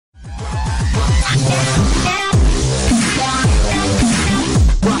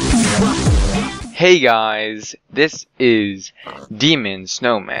Hey guys, this is Demon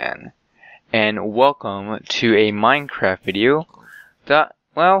Snowman, and welcome to a Minecraft video that,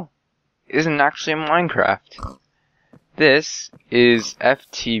 well, isn't actually a Minecraft. This is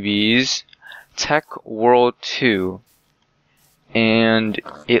FTV's Tech World 2, and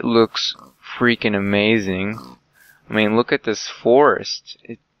it looks freaking amazing. I mean, look at this forest.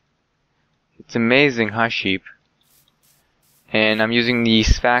 It's amazing, huh, sheep? And I'm using the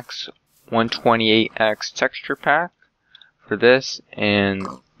Sphax 128X texture pack for this, and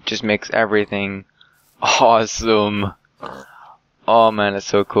just makes everything awesome. Oh man, it's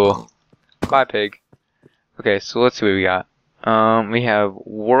so cool. Bye, pig. Okay, so let's see what we got. We have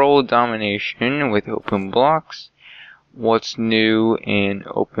world domination with open blocks. What's new in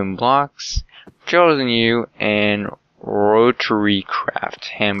open blocks? Chosen you and rotary craft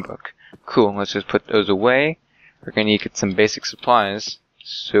handbook. Cool. Let's just put those away. We're gonna need to get some basic supplies.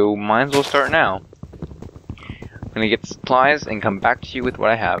 So might as well start now. I'm gonna get the supplies and come back to you with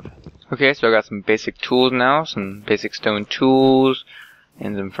what I have. Okay, so I got some basic tools now, some basic stone tools,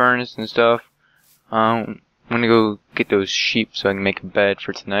 and some furnace and stuff. I'm gonna go get those sheep so I can make a bed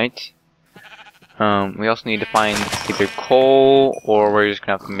for tonight. We also need to find either coal or we're just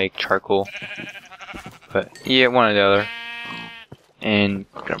gonna have to make charcoal. But yeah, one or the other. And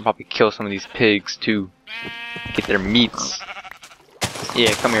gonna probably kill some of these pigs too. Get their meats.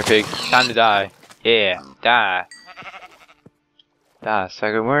 Yeah, come here, pig. Time to die. Yeah, die. Die,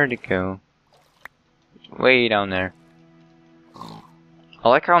 sucker. Where'd it go? Way down there. I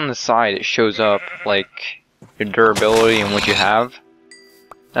like how on the side it shows up, like, your durability and what you have.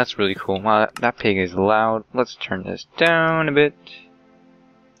 That's really cool. Wow, that pig is loud. Let's turn this down a bit.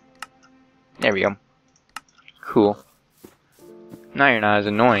 There we go. Cool. Now you're not as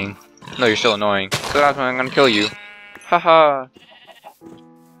annoying. No, you're still annoying. So that's when I'm gonna kill you. Haha.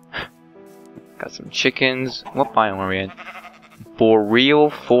 Got some chickens. What biome are we in?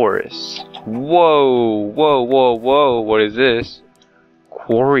 Boreal forest. Whoa, whoa, whoa, whoa. What is this?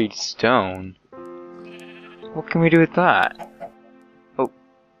 Quarried stone. What can we do with that? Oh.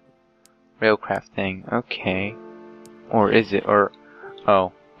 Railcraft thing. Okay. Or is it? Or,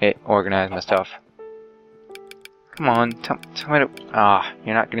 oh, it organized my stuff. Come on, tell me to... Ah,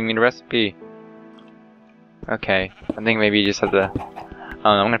 you're not giving me the recipe. Okay, I think maybe you just have to... I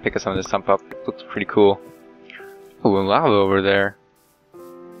don't know, I'm gonna pick some of this stuff up. It looks pretty cool. Ooh, lava over there.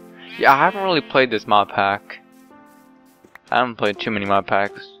 Yeah, I haven't really played this mod pack. I haven't played too many mod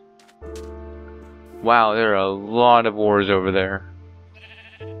packs. Wow, there are a lot of ores over there.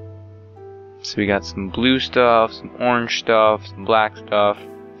 So we got some blue stuff, some orange stuff, some black stuff.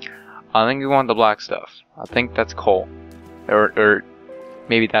 I think we want the black stuff. I think that's coal. Or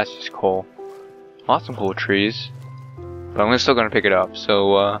maybe that's just coal. Lots of coal trees. But I'm still gonna pick it up.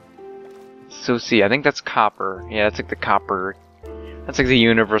 So see, I think that's copper. Yeah, that's like the copper. That's like the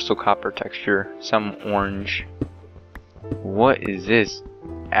universal copper texture. Some orange. What is this?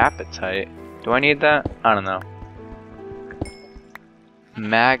 Apatite. Do I need that? I don't know.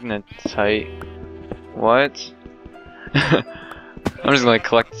 Magnetite. What? I'm just gonna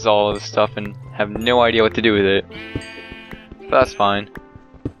collect all of this stuff and have no idea what to do with it. But that's fine.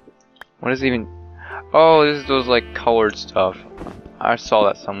 What is even... Oh, this is those like colored stuff. I saw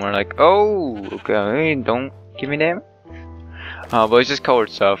that somewhere. Like, oh, okay, don't give me that. But it's just colored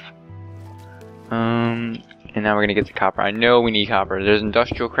stuff. And now we're gonna get the copper. I know we need copper. There's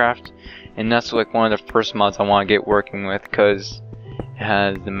industrial craft, and that's like one of the first mods I want to get working with because it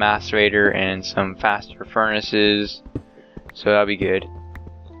has the macerator and some faster furnaces. So that'll be good.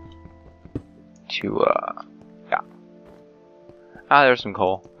 Yeah. Ah, there's some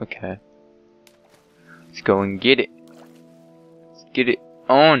coal. Okay. Let's go and get it. Let's get it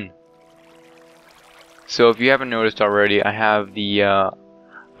on. So if you haven't noticed already, I have the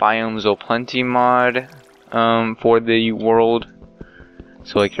Biomes O' Plenty mod for the world.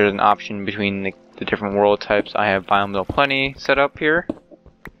 So like there's an option between the different world types. I have Biomes O' Plenty set up here.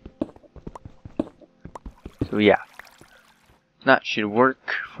 So yeah. That should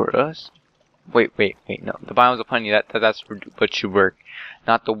work for us. Wait, no. The Biomes O' Plenty, that's what should work.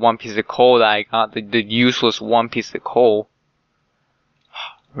 Not the one piece of coal that I got, the useless one piece of coal.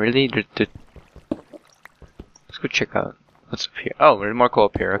 Really? Let's go check out what's up here. Oh, there's more coal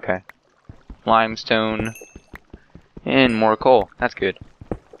up here, okay. Limestone. And more coal. That's good.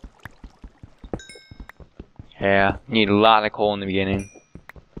 Yeah, need a lot of coal in the beginning.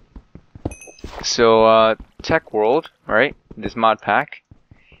 So, Tech World, right? This mod pack.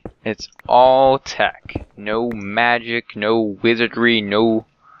 It's all tech. No magic, no wizardry, no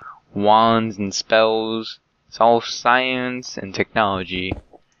wands and spells. It's all science and technology.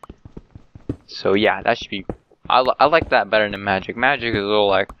 So yeah, that should be. I like that better than magic. Magic is a little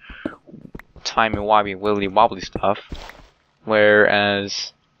like timey-wimey, wibbly-wobbly stuff,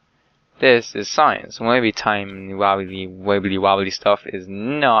 whereas this is science. Well, maybe timey-wimey, wibbly-wobbly stuff is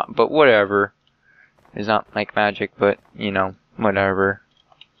not, but whatever. It's not like magic, but you know, whatever.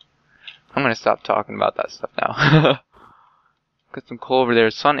 I'm gonna stop talking about that stuff now. Got some coal over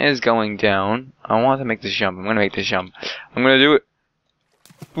there. Sun is going down. I want to make this jump. I'm gonna make this jump. I'm gonna do it.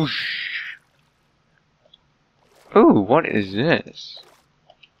 Whoosh. Ooh, what is this?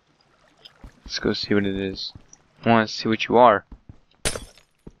 Let's go see what it is. I want to see what you are.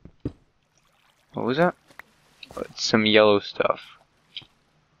 What was that? Oh, it's some yellow stuff.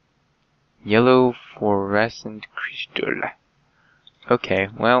 Yellow fluorescent crystal. Okay,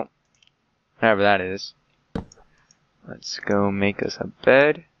 well, whatever that is. Let's go make us a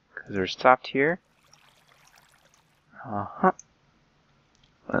bed, because we're stopped here. Well,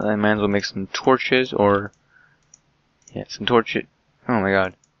 I might as well make some torches, or... yeah, some torches. Oh my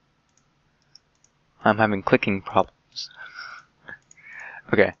god. I'm having clicking problems.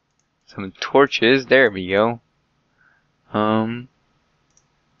 Okay. Some torches. There we go.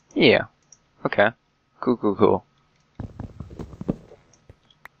 Yeah. Okay. Cool.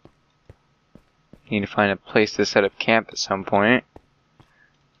 Need to find a place to set up camp at some point.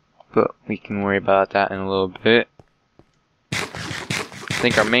 But we can worry about that in a little bit. I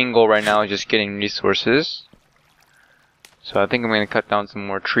think our main goal right now is just getting resources. So I think I'm going to cut down some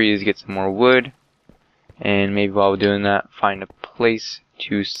more trees, get some more wood. And maybe while we're doing that, find a place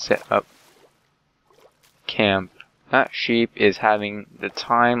to set up camp. That sheep is having the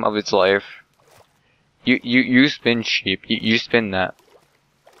time of its life. You spin, sheep. You spin that.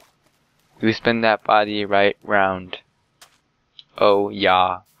 You spin that body right round. Oh,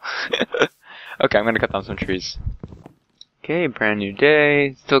 yeah. Okay, I'm gonna cut down some trees. Okay, brand new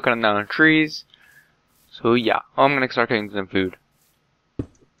day. Still cutting down trees. So, yeah. I'm gonna start cooking some food.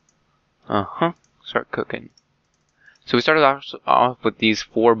 Start cooking. So, we started off with these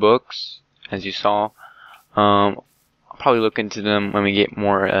 4 books, as you saw. I'll probably look into them when we get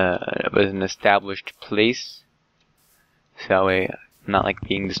more of an established place. So that way, I'm not like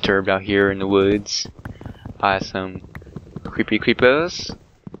being disturbed out here in the woods by some creepy creepers.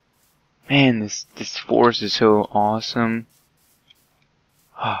 Man, this forest is so awesome.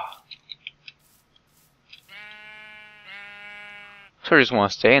 So I just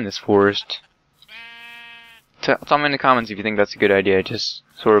want to stay in this forest. Tell me in the comments if you think that's a good idea. Just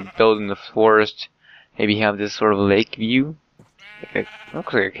sort of build in the forest. Maybe have this sort of lake view.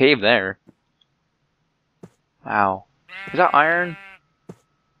 Looks like a cave there. Wow. Is that iron?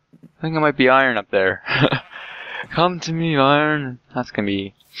 I think it might be iron up there. Come to me, iron. That's gonna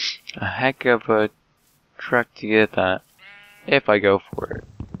be a heck of a trek to get that. If I go for it.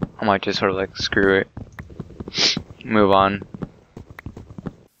 I might just sort of like screw it. Move on.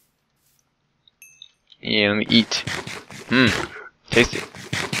 Yeah, let me eat. Tasty.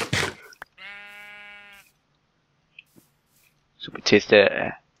 Super tasty.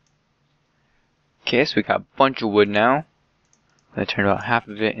 Okay, so we got a bunch of wood now. I'm gonna turn about half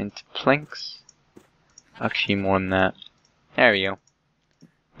of it into planks. Actually, more than that. There we go.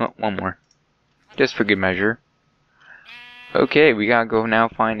 Oh, one more. Just for good measure. Okay, we gotta go now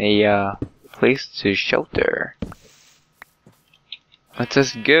find a place to shelter. Let's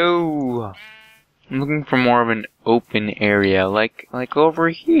just go. I'm looking for more of an open area, like over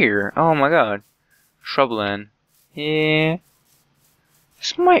here. Oh my god. Shrubland. Yeah.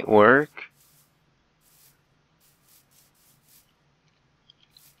 This might work.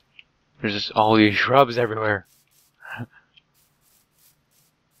 There's just all these shrubs everywhere.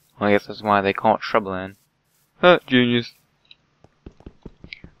 Well, I guess that's why they call it shrubland. Genius.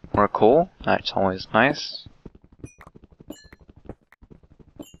 More coal. That's always nice.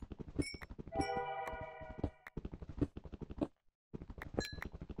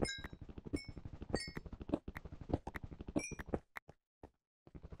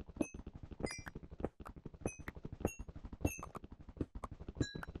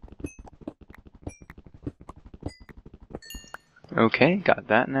 Okay, got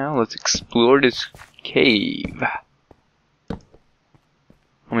that now. Let's explore this cave. Let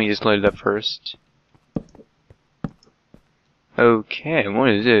me just light it up first. Okay, what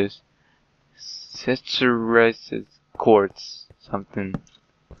is this? Citrus quartz. Something.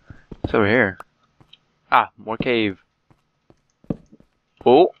 It's over here. Ah, more cave.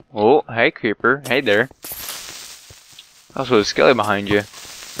 Oh, hey creeper. Hey there. Also a skelly behind you.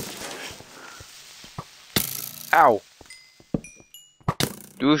 Ow.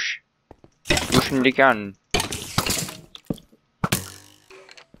 Douche in the gun.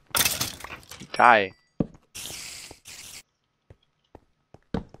 Die.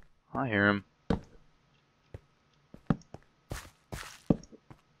 I hear him.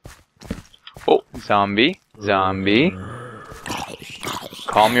 Oh, zombie. Zombie.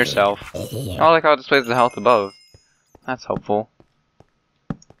 Calm yourself. Oh, I like how it displays the health above. That's helpful.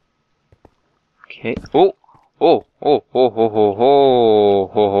 Okay. Oh! Oh! Oh! Oh! Oh! Oh! Oh!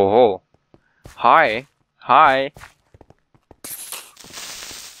 Oh! Oh! Oh! Hi! Hi!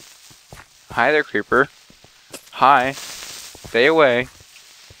 Hi there, creeper. Hi. Stay away.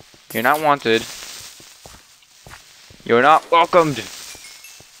 You're not wanted. You're not welcomed!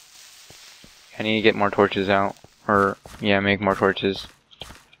 I need to get more torches out. Or, yeah, make more torches.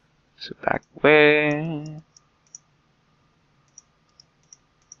 So back away.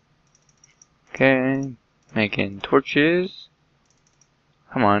 Okay. Making torches.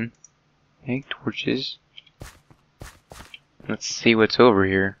 Come on. Make torches. Let's see what's over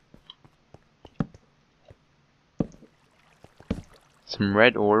here. Some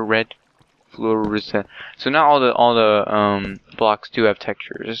red ore, red fluorescent. So not all the blocks do have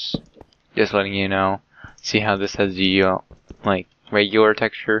textures. Just letting you know. See how this has the like regular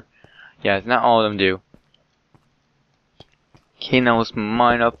texture? Yeah, it's not all of them do. Okay, now let's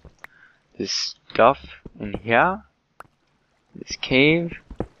mine up this stuff in here. This cave,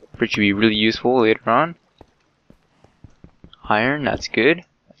 which should be really useful later on. Iron, that's good.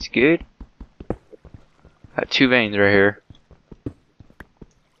 That's good. Got 2 veins right here.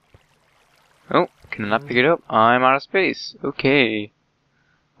 Oh, can I not pick it up? I'm out of space. Okay.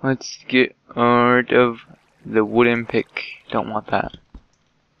 Let's get rid of the wooden pick. Don't want that.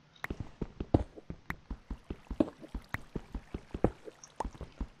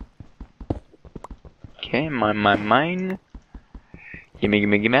 Okay, mine. Gimme.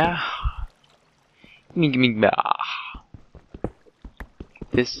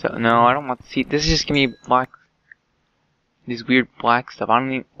 This, no, I don't want to see. This is just give me black. These weird black stuff. I don't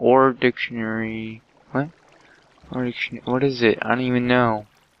need. Or dictionary. What? Or dictionary. What is it? I don't even know.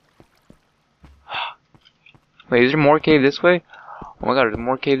 Wait, is there more cave this way? Oh my god, there's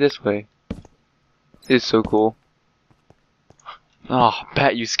more cave this way. This is so cool. Oh,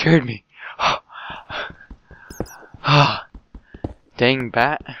 bat, you scared me. Dang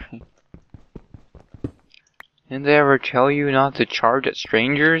bat. Didn't they ever tell you not to charge at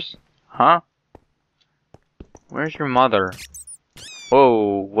strangers? Huh? Where's your mother?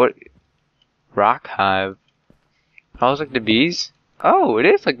 Whoa, what? Rock hive. How's like the bees? Oh, it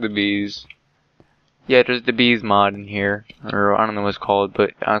is like the bees. Yeah, there's the bees mod in here. Or I don't know what it's called,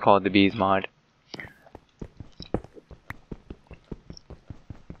 but I call it the bees mod.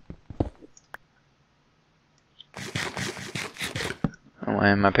 Oh,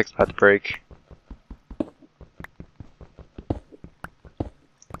 and my pick's about to break.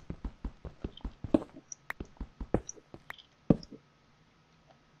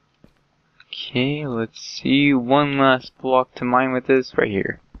 Okay, let's see. One last block to mine with this right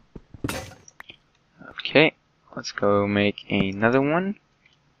here. Okay, let's go make another one.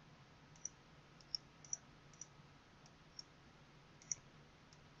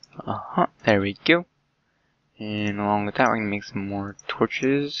 There we go. And along with that, we're gonna make some more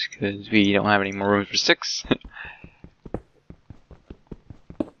torches because we don't have any more room for 6.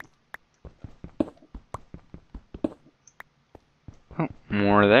 Oh,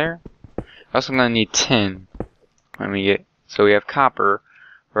 more there. Also gonna need tin when we get. So we have copper.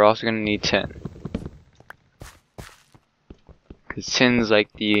 We're also gonna need tin. Because tin's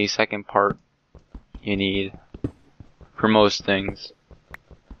like the second part you need for most things.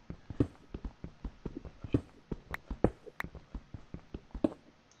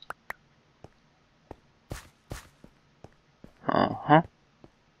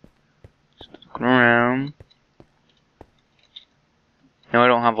 Just looking around. Now I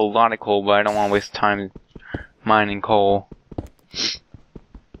don't have a lot of coal, but I don't want to waste time mining coal.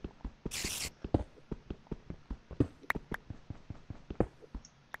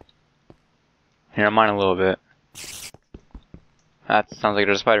 Here, I'll mine a little bit. That sounds like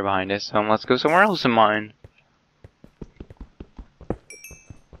there's a spider behind us, so let's go somewhere else and mine.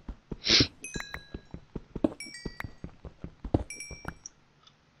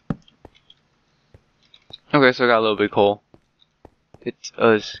 Okay, so I got a little bit of coal. Let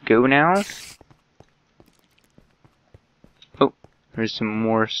us go now. Oh, there's some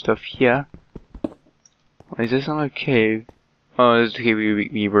more stuff here. Is this another cave? Oh, this is the cave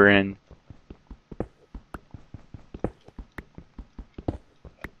we were in.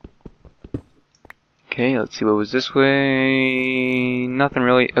 Okay, let's see what was this way. Nothing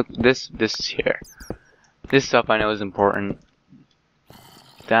really. Oh, this here. This stuff I know is important.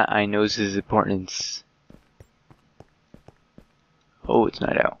 That I knows his importance. Oh, it's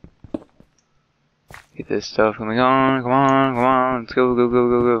not out. Get this stuff going on, come on, come on, let's go, go, go,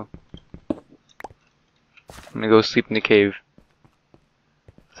 go, go. I'm gonna go sleep in the cave.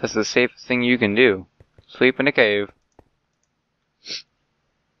 That's the safest thing you can do. Sleep in a cave.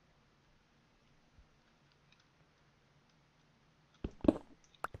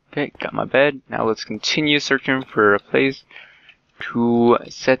 Okay, got my bed. Now let's continue searching for a place to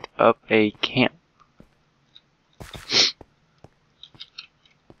set up a camp.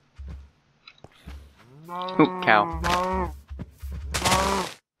 Ooh, cow.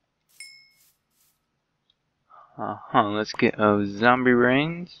 Let's get zombie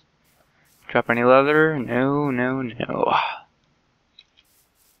brains. Drop any leather? No, no, no.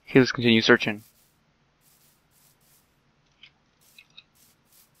 Okay, let's continue searching.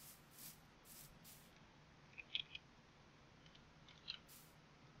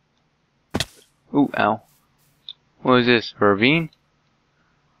 Ooh, ow. What is this? A ravine?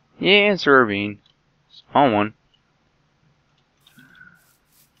 Yeah, it's a ravine. Small one.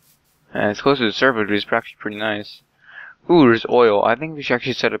 It's close to the surface, which is actually pretty nice. Ooh, there's oil. I think we should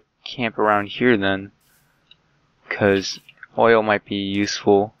actually set up camp around here then. Because oil might be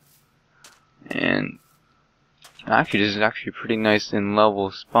useful. And actually, this is actually a pretty nice and level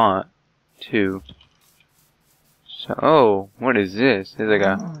spot, too. So, oh, what is this? There's like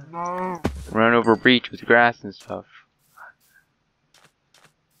a run over beach with grass and stuff.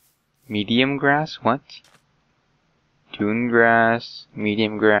 Medium grass? What? Dune grass,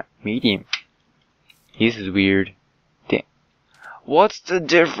 medium grass, medium. This is weird. Damn. What's the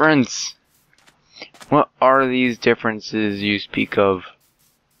difference? What are these differences you speak of?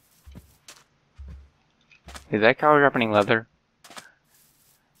 Is that cow dropping leather?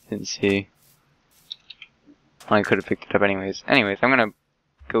 Didn't see. I could have picked it up anyways. Anyways, I'm gonna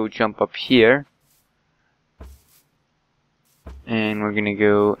go jump up here. And we're gonna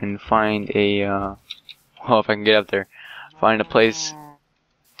go and find a, well, if I can get up there. Find a place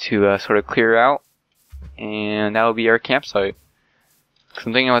to sort of clear out. And that'll be our campsite. So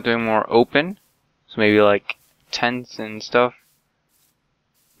I'm thinking about doing more open. So maybe like tents and stuff.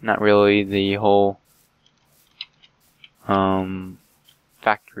 Not really the whole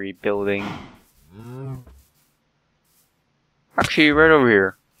factory building. Actually, right over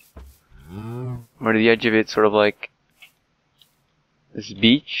here. Where the edge of it's sort of like this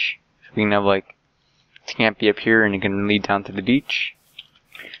beach. So we can have like camp be up here and it can lead down to the beach.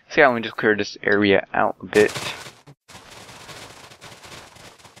 So yeah, I'm gonna just clear this area out a bit.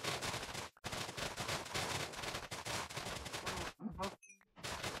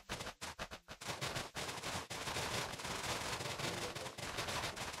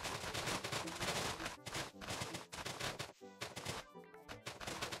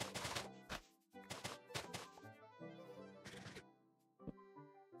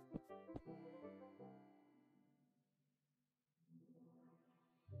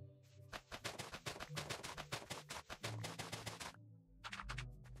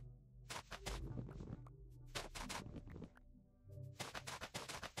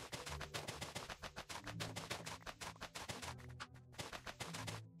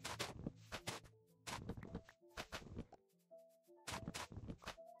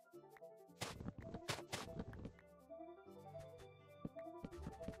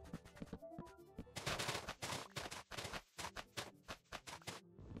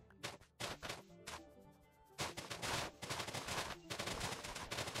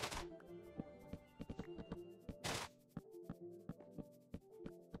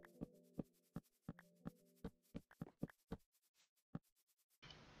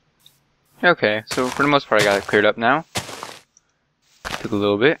 Okay, so for the most part I got it cleared up now. Took a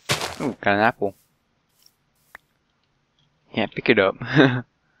little bit. Ooh, got an apple. Can't pick it up.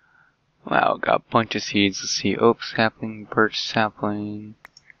 Wow, got a bunch of seeds. Let's see, oak sapling, birch sapling.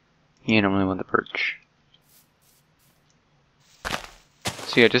 Yeah, I don't really want the birch.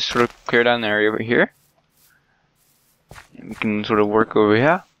 So yeah, just sort of clear down the area over here. And we can sort of work over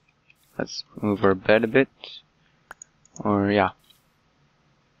here. Let's move our bed a bit. Or yeah.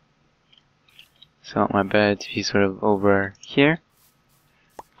 So I want my bed to be sort of over here.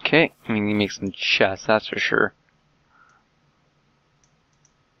 Okay, I mean, you make some chests, that's for sure.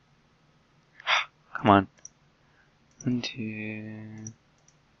 Come on. 1, 2,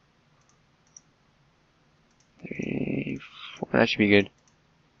 3, 4. That should be good.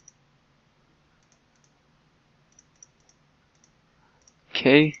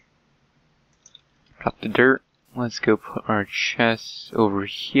 Okay. Drop the dirt. Let's go put our chests over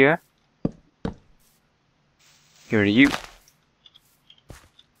here. Here to you.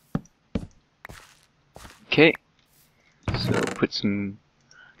 Okay, so put some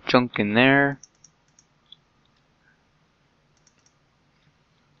junk in there.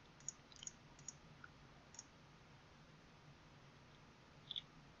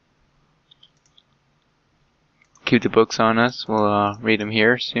 Keep the books on us. We'll read them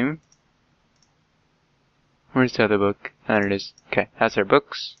here soon. Where's the other book? There it is. Okay, that's our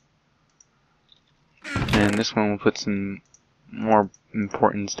books. And this one we'll put some more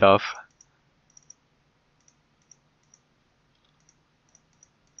important stuff.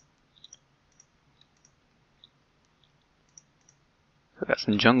 So got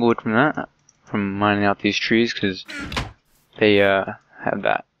some jungle wood from that, from mining out these trees, because they have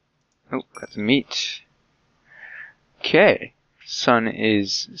that. Oh, got some meat. Okay, sun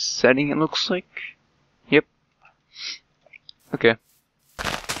is setting, it looks like. Yep. Okay.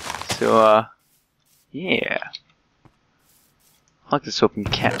 So, yeah. I like this open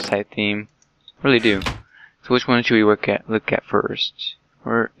campsite theme. Really do. So which one should we look at first?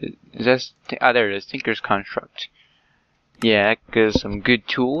 Or is that? Ah, there it is. Tinker's Construct. Yeah, that gives some good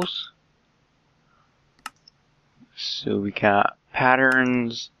tools. So we got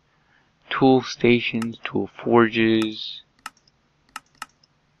patterns, tool stations, tool forges.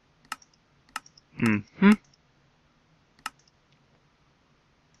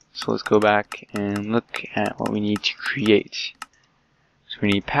 So let's go back and look at what we need to create. So we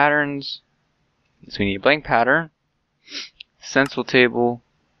need patterns. So we need a blank pattern, stencil table,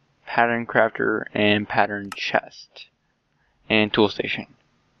 pattern crafter, and pattern chest, and tool station.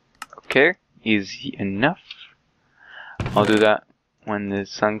 Okay, easy enough. I'll do that when the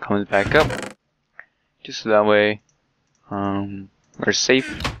sun comes back up, just so that way we're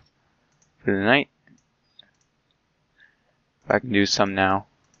safe for the night. I can do some now.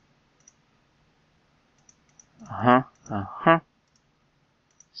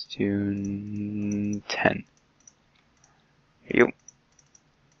 Let's do 10. There you go.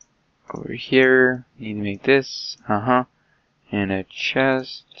 Over here, need to make this. And a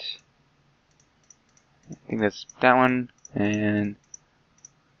chest. I think that's that one. And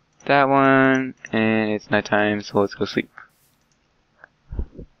that one. And it's nighttime, so let's go sleep.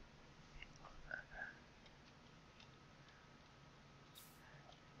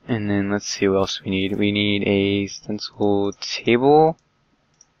 And then let's see what else we need. We need a stencil table.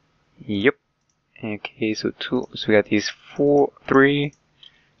 Yep. Okay, so we got these 3.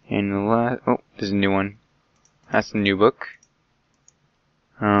 And the last, oh, there's a new one. That's a new book.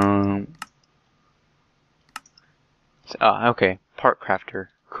 Okay. Part crafter.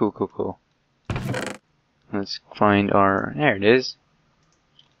 Cool. Let's find our, there it is.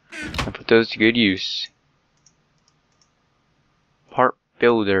 And put those to good use. Part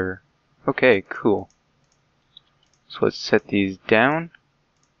builder. Okay, cool. So let's set these down.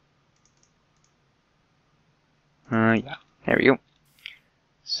 Yeah, there we go.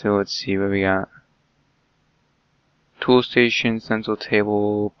 So let's see what we got. Tool station, stencil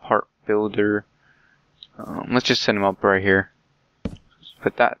table, part builder. Let's just set them up right here. Just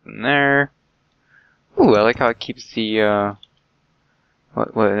put that in there. Ooh, I like how it keeps the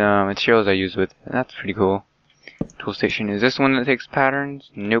what materials I use with it. That's pretty cool. Tool station, is this one that takes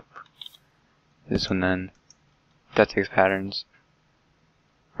patterns? Nope. This one then. That takes patterns.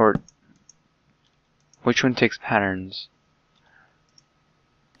 Or which one takes patterns?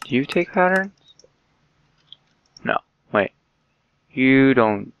 Do you take patterns? No. Wait. You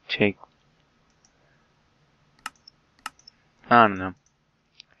don't take... I don't know.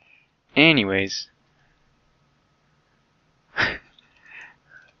 Anyways. I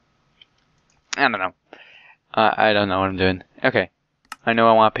don't know. I don't know what I'm doing. Okay. I know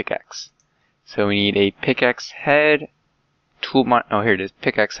I want a pickaxe. So we need a pickaxe head, oh, here it is.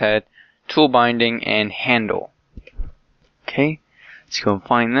 Pickaxe head, tool binding, and handle. Okay. Let's go and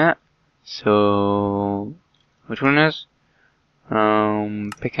find that. So, which one is?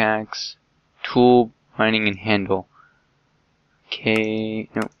 Pickaxe, tool binding, and handle. Okay.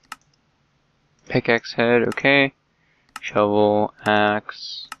 Nope. Pickaxe head. Okay. Shovel,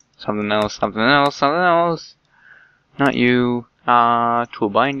 axe, something else. Not you. Tool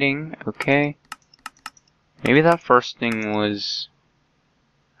binding. Okay. Maybe that first thing was...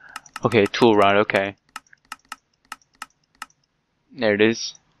 Okay, tool rod. Okay. There it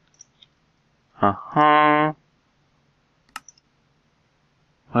is. What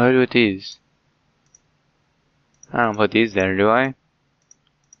do I do with these? I don't put these there, do I?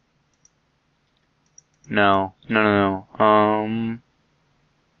 No.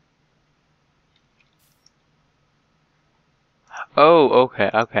 Oh, okay.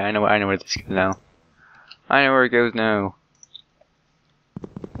 I know where this goes now. I know where it goes now.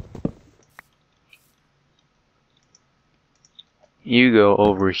 You go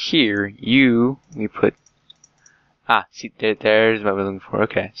over here. We put... see, there's what we're looking for.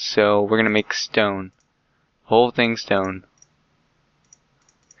 Okay, so we're gonna make stone. Whole thing stone.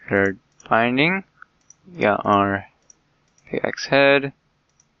 Third binding. We got our pickaxe head.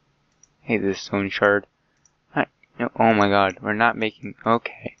 Hey, this stone shard. Oh my god, we're not making...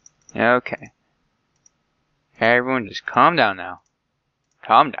 Okay. Okay. Everyone just calm down now.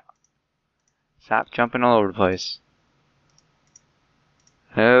 Calm down. Stop jumping all over the place.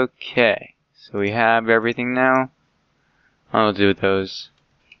 Okay. So we have everything now. I'll do those.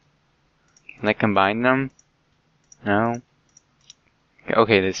 Can I combine them? No?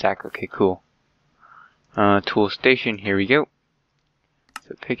 Okay, the stack. Okay, cool. Tool station. Here we go.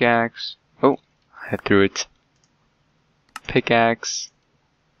 So pickaxe. Oh, I threw it. Pickaxe.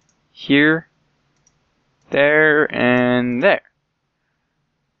 Here. There. And there.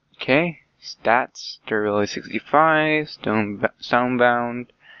 Okay. Stats. Durability 65. Stonebound.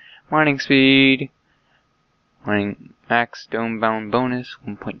 Mining speed. Mining max stonebound bonus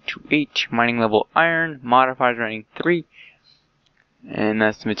 1.28. Mining level iron. Modifiers ranking 3. And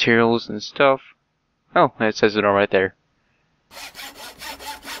that's the materials and stuff. Oh, it says it all right there.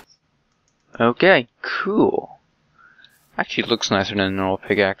 Okay, cool. Actually, it looks nicer than a normal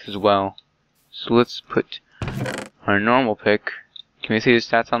pickaxe as well. So let's put our normal pick. Can we see the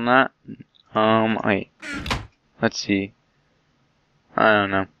stats on that? Wait. Let's see. I don't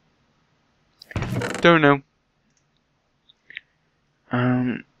know. Don't know.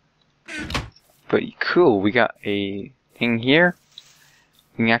 But cool, we got a thing here.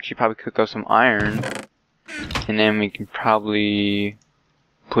 We can actually probably cook up some iron. And then we can probably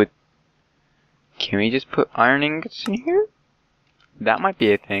put... Can we just put iron ingots in here? That might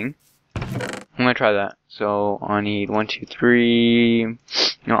be a thing. I'm gonna try that. So I need 1, 2, 3.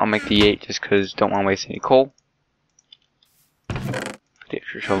 No, I'll make the 8 just because don't want to waste any coal. Put the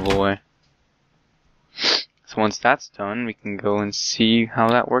extra shovel away. So once that's done, we can go and see how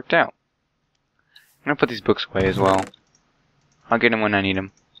that worked out. I'm gonna put these books away as well. I'll get them when I need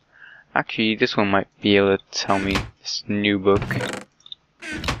them. Actually, this one might be able to tell me this new book.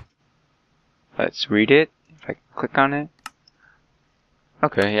 Let's read it. If I click on it.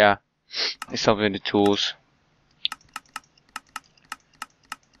 Okay, yeah. It's something to tools.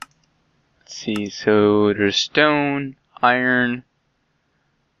 Let's see, so there's stone, iron,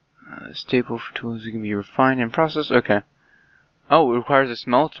 staple for tools that can be refined and processed. Okay. Oh, it requires a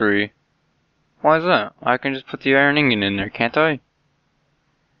smeltery. Why is that? I can just put the iron ingot in there, can't I?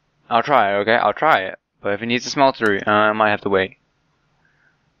 I'll try it, okay? I'll try it. But if it needs a smeltery, I might have to wait.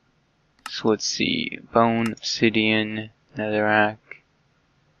 So let's see. Bone, obsidian, netherrack,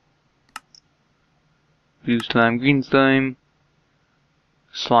 blue slime, green slime,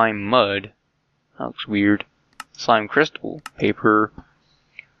 slime mud. That looks weird. Slime crystal, paper.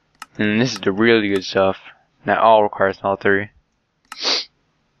 And this is the really good stuff. That all requires smeltery.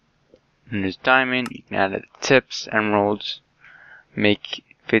 And there's diamond. You can add it to tips, emeralds. Make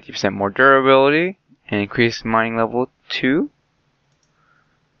 50% more durability. And increase mining level 2.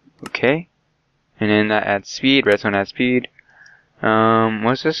 Okay. And then that adds speed. Redstone adds speed.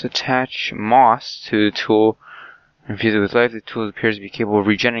 What's this? Attach moss to the tool. Infuse it with life. The tool appears to be capable of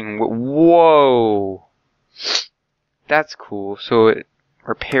regenerating. Whoa! That's cool. So it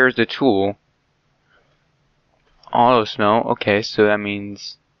repairs the tool. Auto smelt. Okay, so that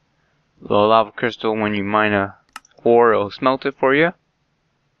means the lava crystal, when you mine a ore, it'll smelt it for you.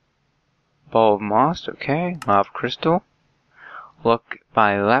 Ball of moss. Okay. Lava crystal. Luck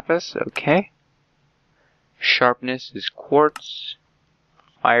by lapis. Okay. Sharpness is quartz.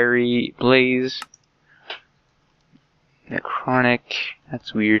 Fiery blaze. Necrotic.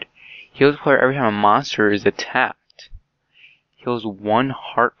 That's weird. Heals player every time a monster is attacked. Heals 1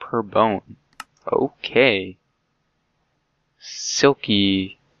 heart per bone. Okay.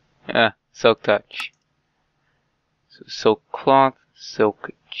 Silky. Silk touch. So silk cloth. Silk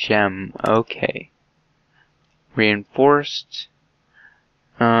gem. Okay. Reinforced.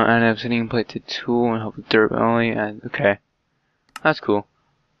 Add an obsidian plate to tool and help with durability. Okay. That's cool.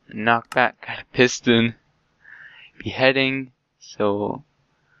 Knockback. Got a piston. Beheading. So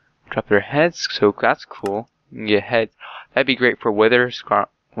drop their heads. So that's cool. You can get heads. That'd be great for wither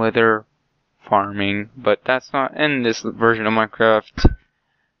farming, but that's not in this version of Minecraft.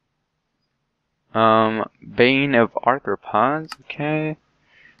 Bane of arthropods. Okay.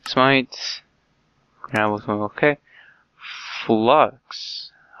 Smite. Gravel. Okay.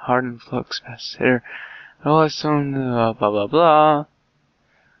 Flux. Hardened flux. Fast hitter. Oh, some blah blah blah.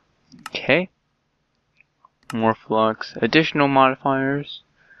 Okay. More flux. Additional modifiers.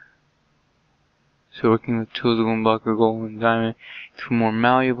 So working with tools of one block of gold and diamond to more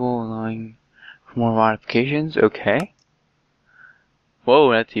malleable, allowing for more modifications. Okay.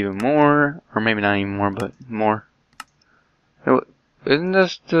 Whoa, that's even more. Or maybe not even more, but more. Isn't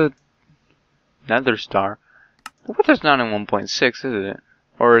this the Nether Star? But that's not in 1.6, is it?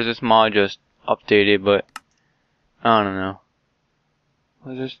 Or is this mod just updated, but I don't know.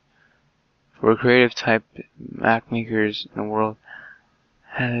 What is this? For creative type Mac makers in the world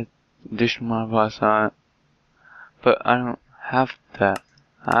had additional modifiers on it. But I don't have that.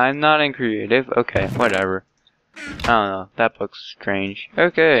 I'm not in creative. Okay, whatever. I don't know. That looks strange.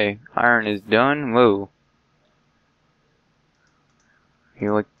 Okay, iron is done. Whoa.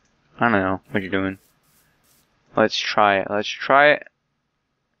 You're like, I don't know what you're doing. Let's try it. Let's try it.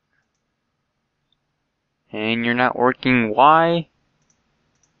 And you're not working. Why?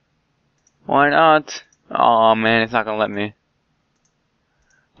 Why not? Oh man, it's not gonna let me.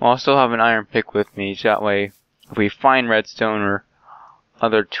 Well, I'll still have an iron pick with me, so that way, if we find redstone or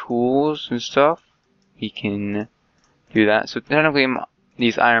other tools and stuff, we can do that. So technically,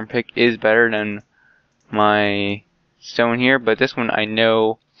 this iron pick is better than my stone here, but this one I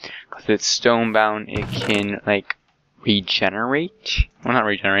know, because it's stone bound, it can, like, regenerate. Well, not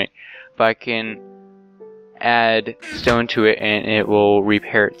regenerate, but I can add stone to it and it will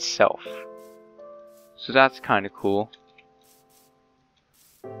repair itself. So that's kind of cool.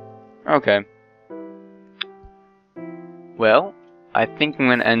 Okay. Well, I think I'm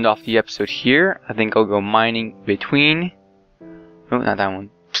going to end off the episode here. I think I'll go mining between. Oh, not that one.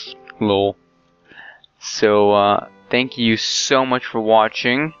 Lol. So, thank you so much for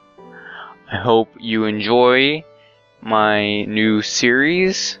watching. I hope you enjoy my new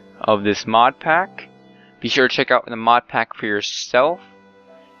series of this mod pack. Be sure to check out the mod pack for yourself.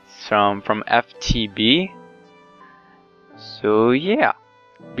 From FTB. So, yeah.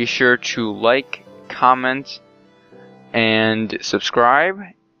 Be sure to like, comment, and subscribe.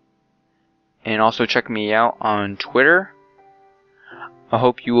 And also check me out on Twitter. I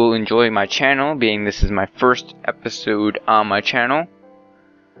hope you will enjoy my channel, being this is my first episode on my channel.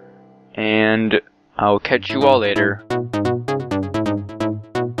 And I'll catch you all later.